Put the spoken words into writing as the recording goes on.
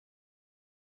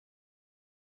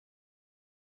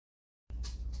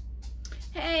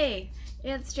Hey,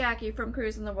 it's Jackie from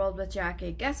Cruising the World with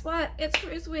Jackie. Guess what? It's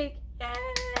cruise week.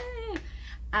 Yay!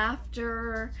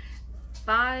 After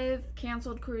 5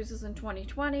 canceled cruises in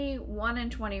 2020, 1 in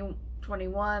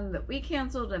 2021 that we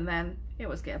canceled, and then it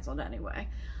was canceled anyway.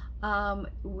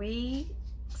 We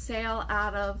sail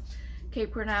out of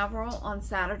Cape Canaveral on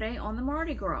Saturday on the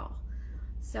Mardi Gras.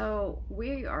 So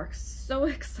we are so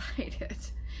excited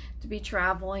to be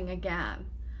traveling again.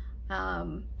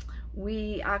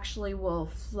 We actually will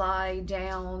fly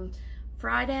down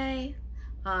Friday,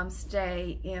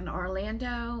 stay in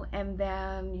Orlando, and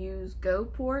then use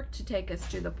GoPort to take us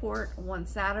to the port on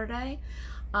Saturday.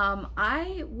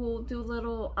 I will do a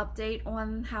little update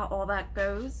on how all that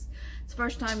goes. It's the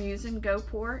first time using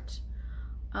GoPort.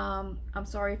 I'm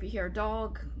sorry if you hear a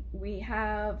dog. We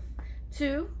have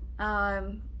 2.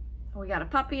 We got a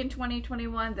puppy in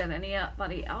 2021. Did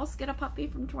anybody else get a puppy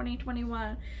from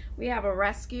 2021? We have a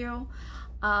rescue.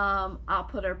 I'll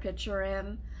put her picture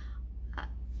in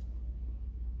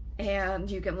and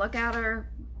you can look at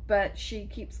her, but she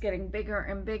keeps getting bigger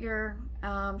and bigger.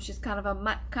 She's kind of a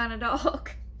mutt kind of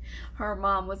dog. Her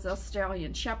mom was an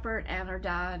Australian Shepherd, and her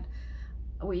dad,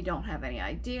 we don't have any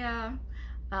idea.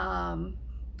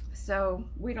 So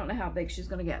we don't know how big she's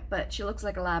gonna get, but she looks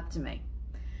like a lab to me.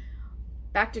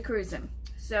 Back to cruising.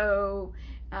 So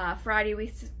Friday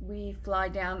we fly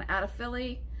down out of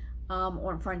Philly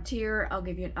on Frontier. I'll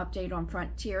give you an update on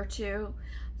Frontier too.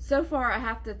 So far, I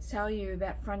have to tell you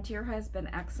that Frontier has been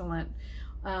excellent.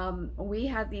 We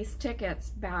had these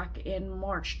tickets back in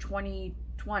March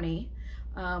 2020.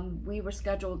 We were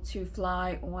scheduled to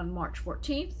fly on March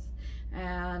 14th,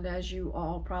 and as you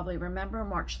all probably remember,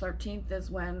 March 13th is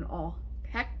when all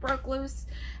heck broke loose,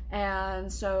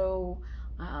 and so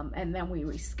and then we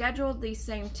rescheduled these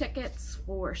same tickets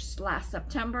for last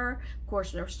September. Of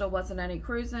course, there still wasn't any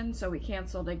cruising, so we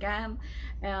canceled again.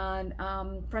 And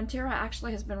Frontiera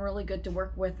actually has been really good to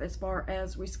work with as far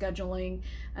as rescheduling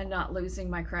and not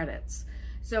losing my credits.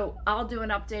 So I'll do an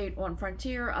update on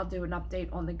Frontier. I'll do an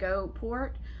update on the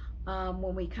GoPort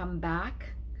when we come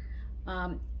back.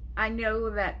 I know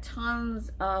that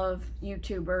tons of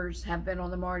YouTubers have been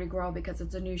on the Mardi Gras because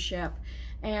it's a new ship,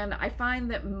 and I find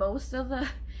that most of the,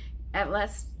 at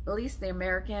least the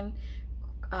American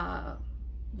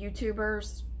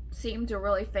YouTubers seem to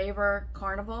really favor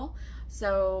Carnival,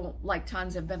 so like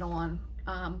tons have been on.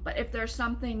 But if there's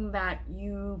something that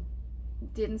you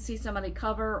didn't see somebody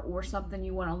cover or something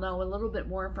you want to know a little bit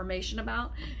more information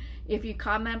about, if you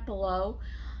comment below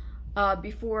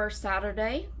before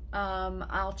Saturday,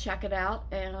 I'll check it out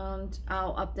and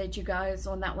I'll update you guys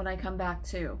on that when I come back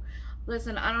too.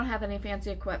 Listen, I don't have any fancy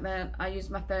equipment. I use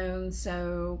my phone,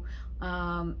 so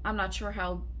I'm not sure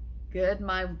how good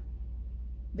my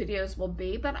videos will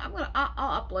be, but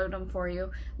I'll upload them for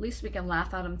you. At least we can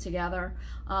laugh at them together.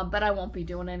 But I won't be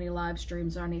doing any live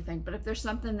streams or anything. But if there's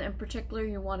something in particular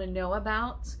you want to know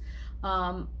about,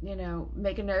 you know,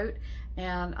 make a note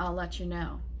and I'll let you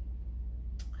know.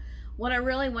 What I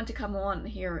really want to come on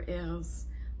here is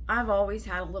I've always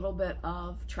had a little bit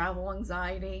of travel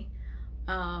anxiety.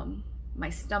 My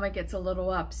stomach gets a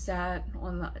little upset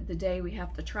on the day we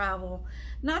have to travel.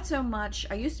 Not so much,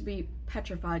 I used to be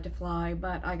petrified to fly,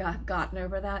 but I got gotten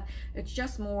over that. It's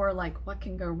just more like, what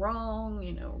can go wrong?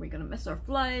 You know, are we gonna miss our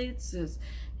flights?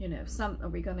 You know, are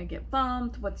we gonna get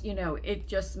bumped? What's, you know, it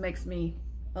just makes me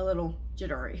a little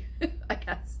jittery, I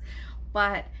guess.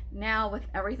 But now with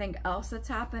everything else that's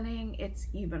happening, it's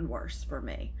even worse for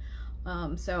me.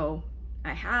 So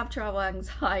I have travel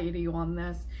anxiety on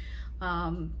this.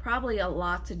 Probably a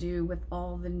lot to do with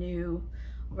all the new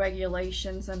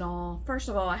regulations and all. First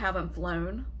of all, I haven't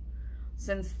flown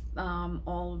since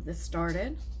all of this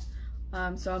started.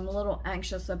 So I'm a little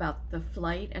anxious about the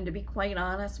flight. And to be quite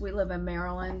honest, we live in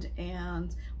Maryland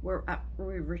and we're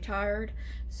retired.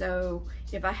 So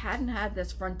if I hadn't had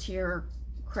this Frontier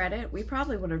credit, we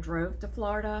probably would have drove to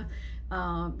Florida,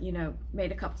 you know,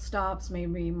 made a couple stops,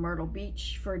 maybe Myrtle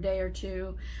Beach for a day or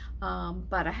two.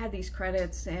 But I had these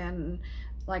credits, and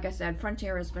like I said,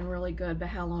 Frontier has been really good, but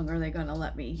how long are they going to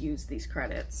let me use these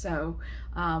credits? So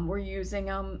we're using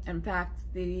them. In fact,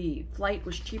 the flight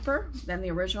was cheaper than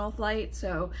the original flight,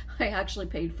 so I actually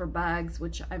paid for bags,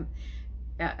 which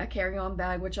a carry-on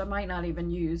bag, which I might not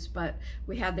even use, but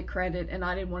we had the credit, and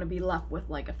I didn't want to be left with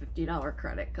like a $50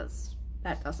 credit, because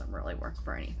that doesn't really work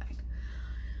for anything.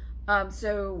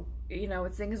 So, you know,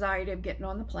 it's anxiety of getting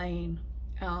on the plane.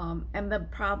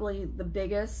 And probably the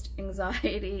biggest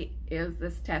anxiety is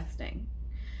this testing.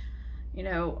 You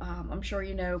know, I'm sure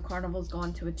you know Carnival's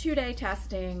gone to a 2-day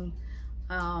testing.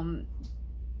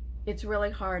 It's really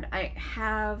hard. I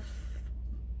have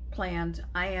planned.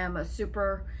 I am a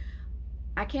super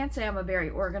I can't say I'm a very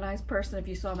organized person. If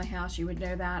you saw my house, you would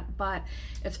know that. But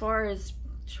as far as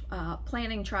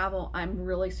planning travel, I'm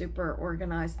really super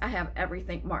organized. I have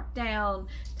everything marked down,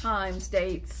 times,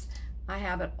 dates. I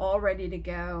have it all ready to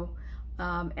go.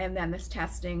 And then this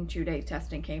testing, 2-day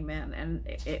testing came in, and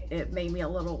it made me a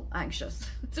little anxious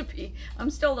I'm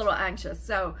still a little anxious.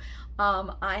 So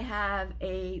I have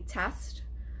a test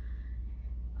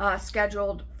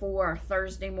scheduled for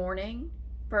Thursday morning,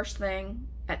 first thing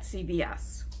at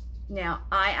CVS. Now,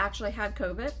 I actually had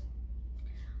COVID.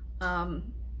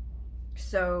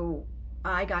 So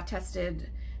I got tested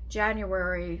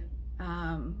January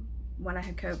when I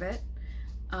had COVID.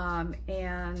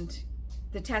 And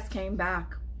the test came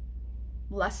back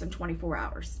less than 24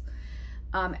 hours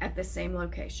at the same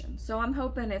location. So I'm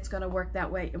hoping it's going to work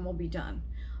that way and we'll be done.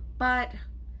 But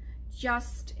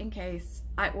just in case,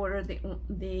 I ordered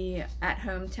the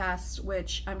at-home test,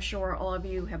 which I'm sure all of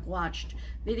you have watched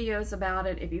videos about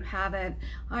it. If you haven't,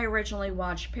 I originally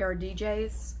watched Pair of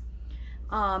DJs.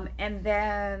 And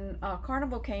then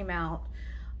Carnival came out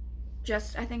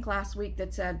just, I think last week,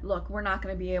 that said, look, we're not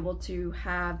going to be able to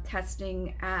have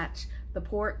testing at the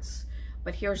ports,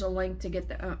 but here's a link to get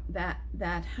the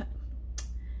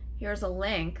here's a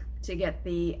link to get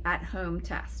the at-home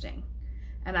testing.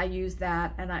 And I used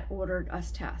that and I ordered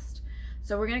us test.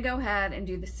 So we're going to go ahead and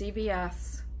do the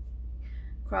CVS,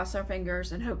 cross our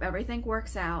fingers and hope everything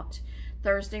works out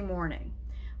Thursday morning.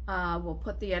 We'll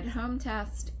put the at-home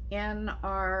test in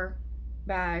our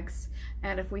bags,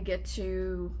 and if we get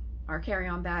to our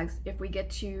carry-on bags, if we get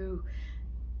to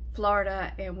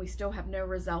Florida and we still have no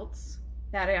results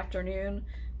that afternoon,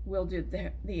 we'll do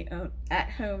the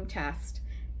at-home test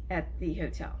at the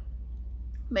hotel.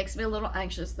 Makes me a little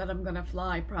anxious that I'm gonna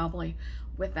fly probably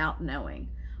without knowing.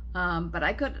 But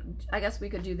I guess we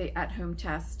could do the at-home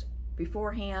test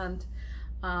beforehand.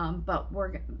 But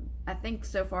I think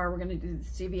so far we're gonna do the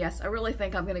CVS. I really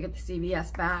think I'm gonna get the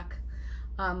CVS back.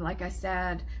 Like I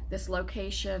said, this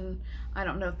location, I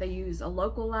don't know if they use a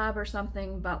local lab or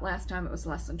something, but last time it was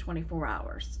less than 24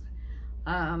 hours.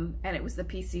 And it was the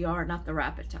PCR, not the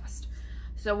rapid test.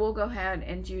 So we'll go ahead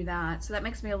and do that. So that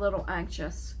makes me a little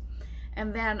anxious.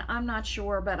 And then I'm not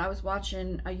sure, but I was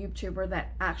watching a YouTuber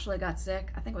that actually got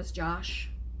sick. I think it was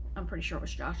Josh. I'm pretty sure it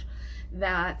was Josh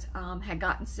that had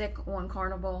gotten sick on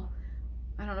Carnival.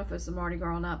 I don't know if it was the Mardi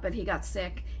Gras or not, but he got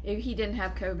sick. He didn't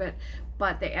have COVID,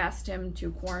 but they asked him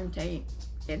to quarantine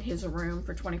in his room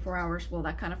for 24 hours. Well,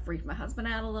 that kind of freaked my husband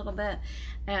out a little bit.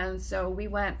 And so we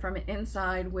went from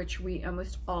inside, which we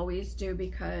almost always do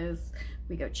because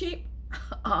we go cheap,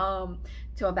 to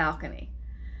a balcony.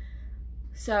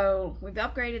 So we've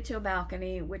upgraded to a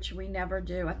balcony, which we never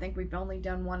do. I think we've only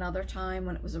done one other time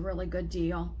when it was a really good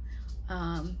deal.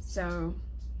 So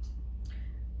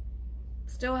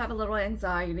still have a little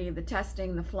anxiety, the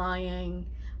testing, the flying,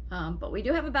 but we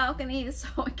do have a balcony, so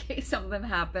in case something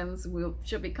happens, we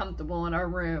should be comfortable in our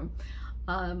room.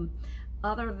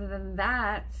 Other than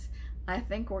that, I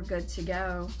think we're good to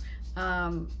go.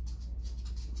 I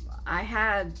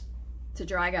had to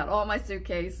drag out all my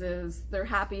suitcases. They're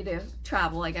happy to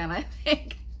travel again, I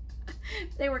think.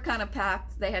 They were kind of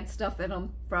packed. They had stuff in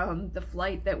them from the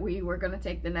flight that we were going to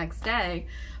take the next day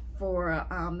for,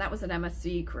 that was an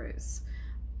MSC cruise.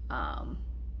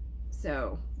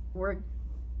 So we're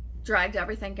dragged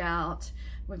everything out.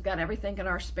 We've got everything in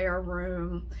our spare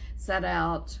room set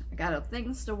out. I got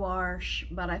things to wash,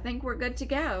 but I think we're good to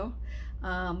go.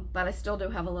 But I still do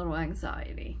have a little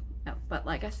anxiety. But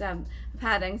like I said, I've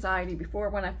had anxiety before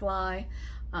when I fly,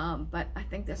 but I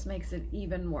think this makes it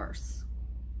even worse.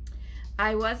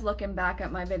 I was looking back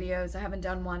at my videos. I haven't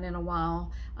done one in a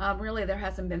while. Really, there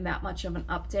hasn't been that much of an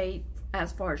update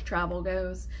as far as travel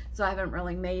goes, so I haven't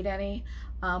really made any.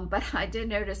 But I did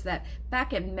notice that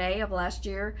back in May of last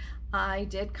year, I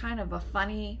did kind of a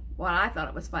funny, well, I thought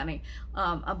it was funny,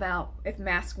 about if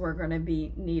masks were going to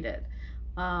be needed.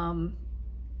 And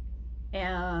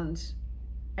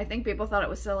I think people thought it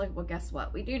was silly. Well, guess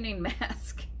what? We do need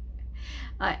masks.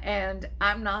 And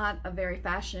I'm not a very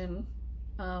fashion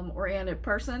oriented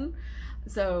person.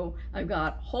 So I've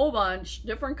got a whole bunch,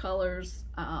 different colors.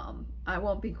 I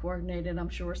won't be coordinated. I'm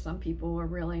sure some people are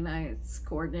really nice,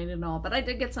 coordinated and all, but I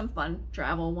did get some fun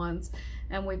travel ones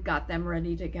and we've got them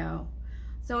ready to go.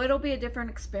 So it'll be a different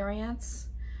experience.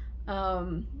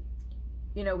 You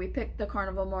know, we picked the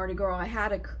Carnival Mardi Gras. I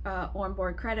had a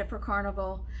onboard credit for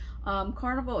Carnival.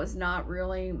 Carnival is not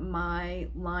really my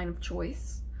line of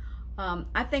choice.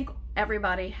 I think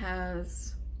everybody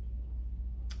has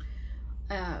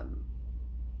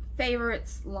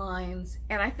favorites, lines,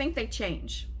 and I think they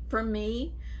change. For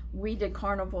me, we did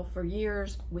Carnival for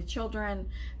years with children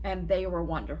and they were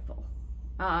wonderful.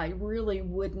 I really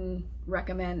wouldn't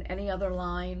recommend any other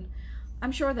line.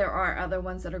 I'm sure there are other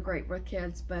ones that are great with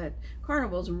kids, but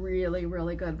Carnival's really,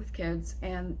 really good with kids.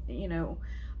 And, you know,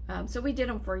 so we did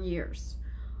them for years.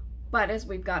 But as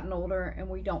we've gotten older and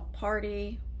we don't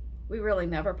party, we really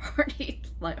never partied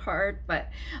like hard, but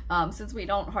since we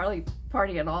don't hardly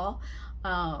party at all,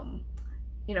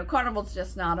 you know, Carnival's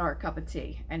just not our cup of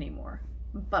tea anymore.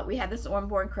 But we had this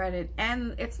onboard credit,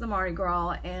 and it's the Mardi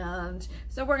Gras, and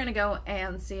so we're gonna go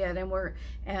and see it.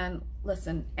 And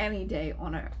listen, any day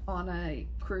on a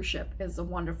cruise ship is a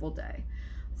wonderful day.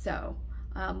 So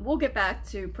we'll get back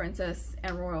to Princess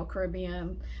and Royal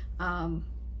Caribbean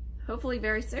hopefully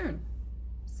very soon.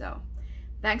 So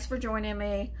thanks for joining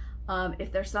me.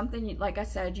 If there's something, like I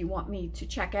said, you want me to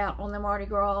check out on the Mardi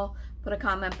Gras, put a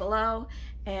comment below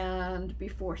and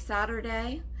before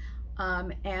Saturday,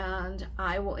 and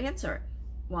I will answer it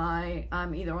while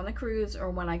I'm either on the cruise or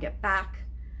when I get back.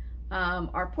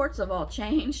 Our ports have all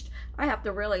changed. I have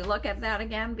to really look at that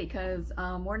again because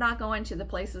we're not going to the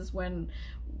places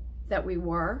that we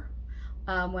were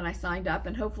when I signed up,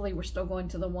 and hopefully we're still going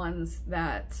to the ones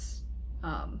that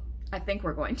I think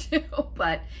we're going to,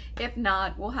 but if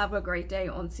not, we'll have a great day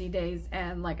on Sea Days.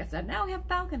 And like I said, now we have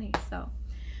balconies, so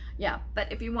yeah.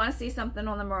 But if you want to see something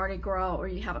on the Mardi Gras, or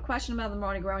you have a question about the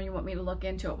Mardi Gras and you want me to look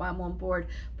into it while I'm on board,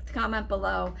 put the comment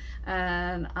below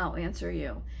and I'll answer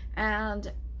you.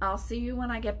 And I'll see you when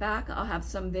I get back. I'll have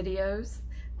some videos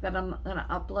that I'm gonna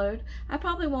upload. I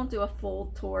probably won't do a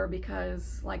full tour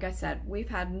because, like I said, we've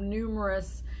had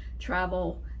numerous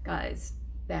travel guys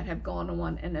that have gone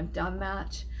on and have done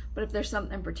that. But if there's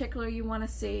something in particular you want to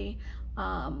see,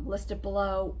 list it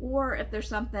below. Or if there's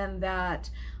something that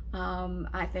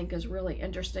I think is really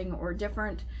interesting or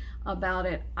different about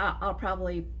it, I'll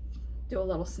probably do a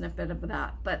little snippet of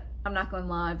that. But I'm not going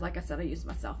live. Like I said, I use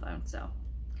my cell phone. So,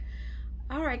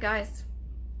 all right, guys.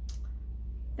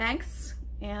 Thanks,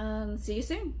 and see you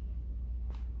soon.